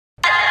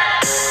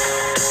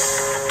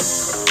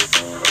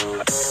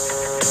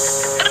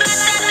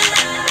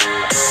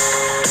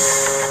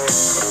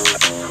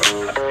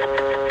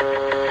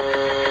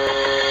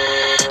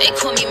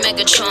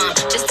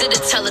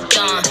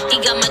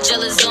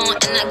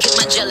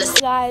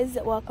Guys,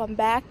 welcome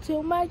back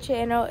to my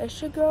channel.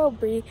 It's your girl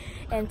Bree,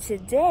 and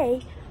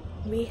today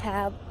we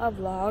have a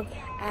vlog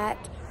at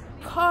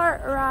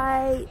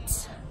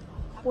Kartrite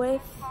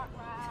with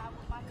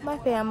my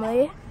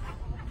family.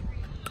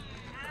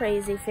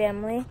 Crazy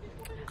family.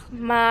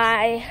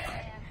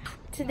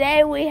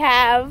 Today we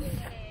have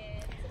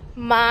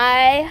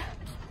my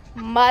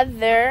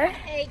mother.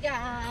 Hey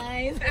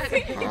guys.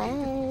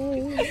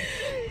 Hi.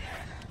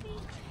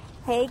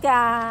 Hey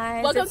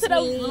guys. Welcome to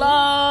the me.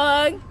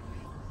 vlog.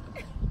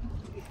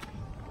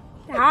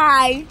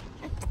 Hi.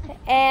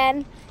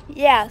 And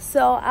yeah,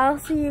 so I'll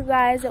see you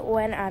guys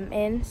when I'm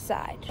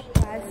inside.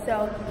 Guys,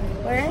 so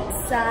we're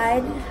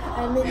inside.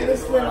 I'm in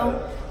this little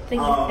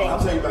thingy thing.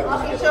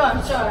 Okay,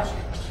 sure.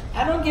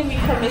 I don't give me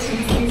permission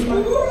to use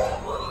my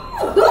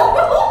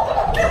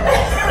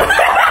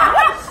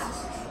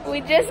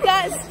We just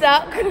got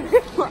stuck.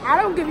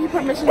 I don't give you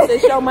permission to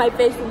show my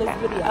face in this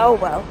video. Oh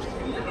well.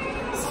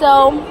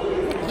 So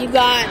you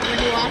got when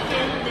you walk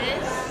in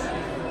this.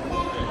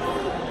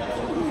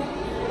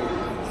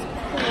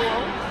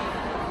 Cool.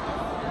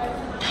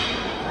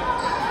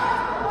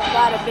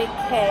 Got a big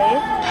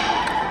cave.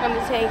 Let me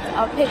take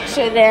a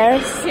picture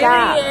there.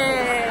 Stop.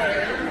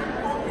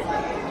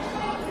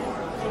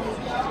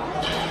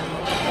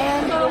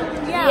 And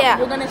Yeah,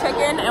 we're gonna check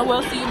in and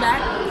we'll see you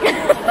back.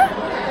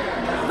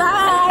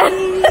 Bye.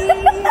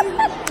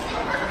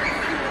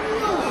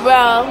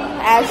 Well,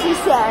 as she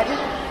said,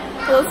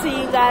 we'll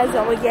see you guys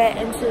when we get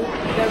into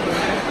the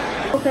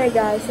room. Okay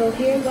guys, so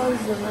here goes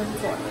the room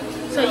tour.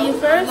 So you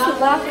first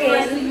walk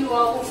in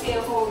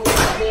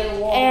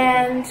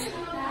and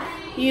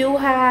you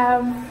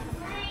have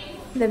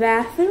the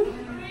bathroom.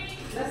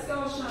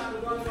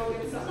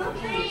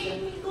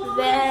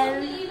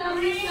 Then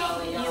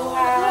you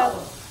have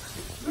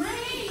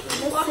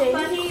the sink.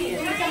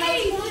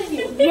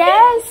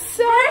 Yes,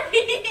 sir.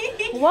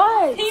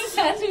 What? Can you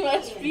pass me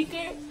my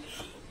speaker?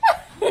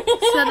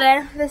 So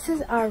then, this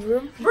is our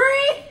room.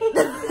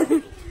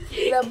 The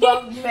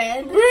bunk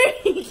bed.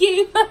 Can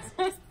you pass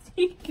my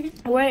speaker?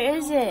 Where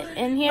is it?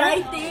 In here?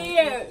 Right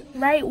there.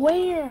 Right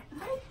where?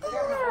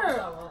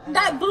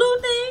 That blue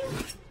thing?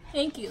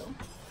 Thank you.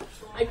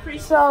 I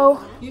appreciate So,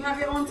 you have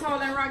your own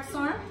towel and rock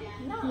storm?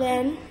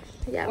 then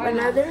you have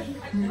another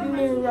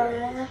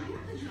mirror.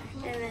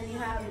 And then you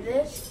have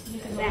this,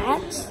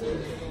 that.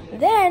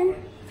 Then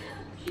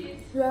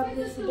you have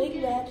this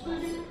big bed.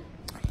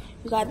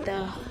 You got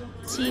the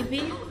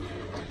TV,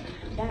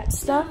 that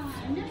stuff.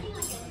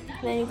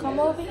 Then you come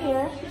over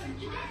here.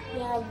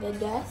 You have the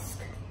desk,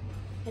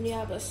 and you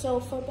have a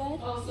sofa bed.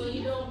 So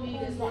you don't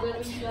need this.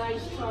 Then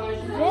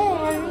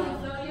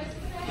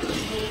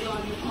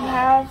you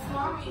have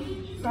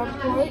front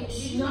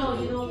porch. No,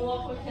 you don't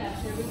walk with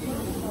cash.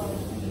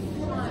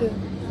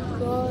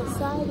 Go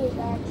outside. There's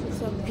actually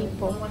some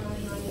people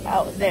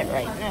out there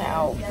right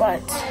now,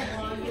 but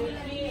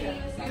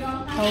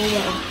oh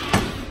well.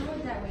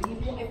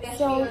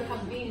 So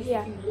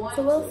yeah,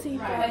 so we'll see you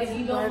guys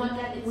when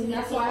we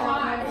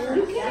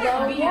get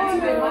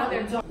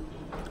out.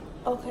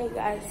 Okay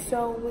guys,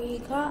 so we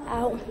got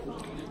out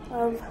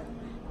of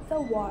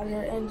the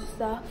water and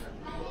stuff.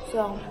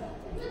 So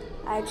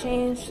I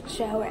changed,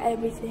 shower,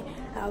 everything.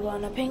 I have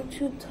on a pink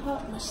tube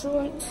top, my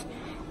shorts,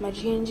 my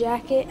jean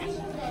jacket.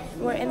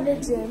 We're in the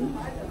gym.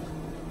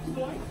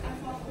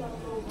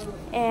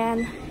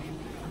 And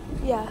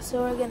yeah,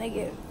 so I'm gonna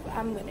give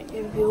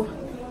you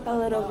a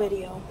little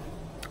video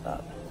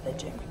of the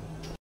gym.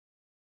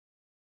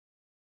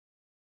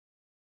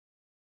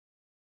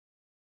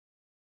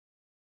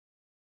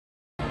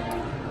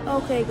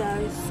 Okay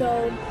guys,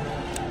 so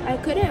I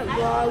couldn't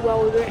vlog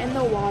while we were in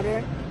the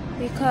water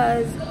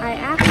because I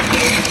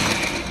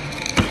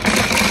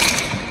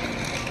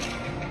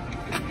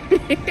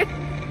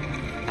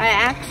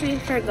actually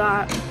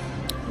forgot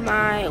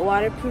my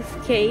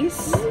waterproof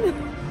case.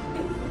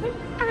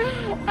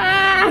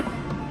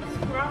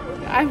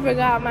 I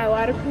forgot my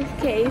waterproof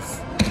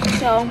case,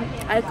 so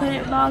I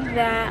couldn't vlog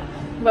that,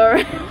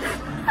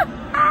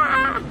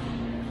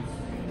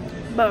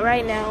 but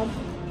right now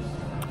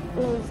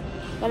is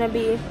gonna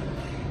be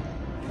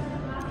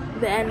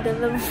the end of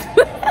the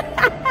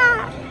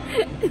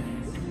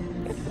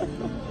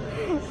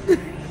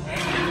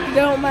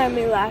Don't mind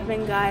me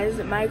laughing, guys.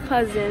 My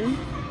cousin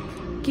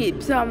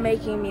keeps on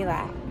making me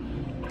laugh,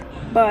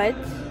 but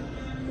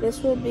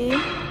this will be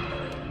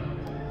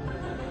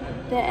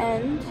the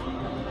end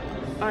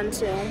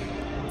until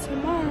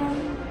tomorrow.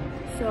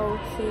 So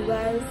see you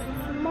guys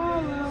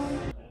tomorrow.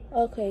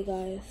 Okay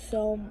guys,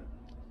 so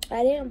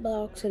I didn't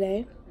vlog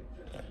today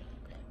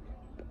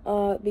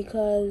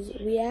because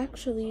we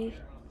actually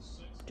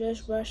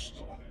just rushed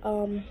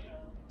out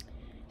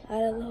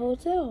of the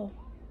hotel,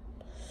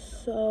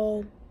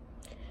 so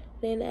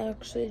didn't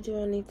actually do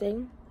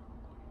anything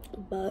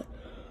but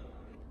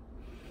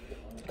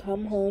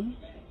come home.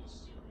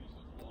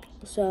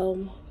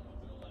 So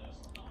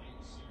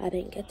I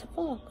didn't get to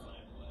vlog,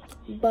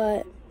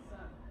 but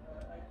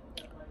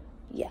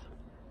yeah,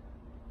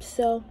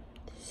 so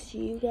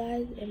see you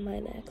guys in my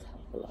next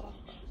vlog.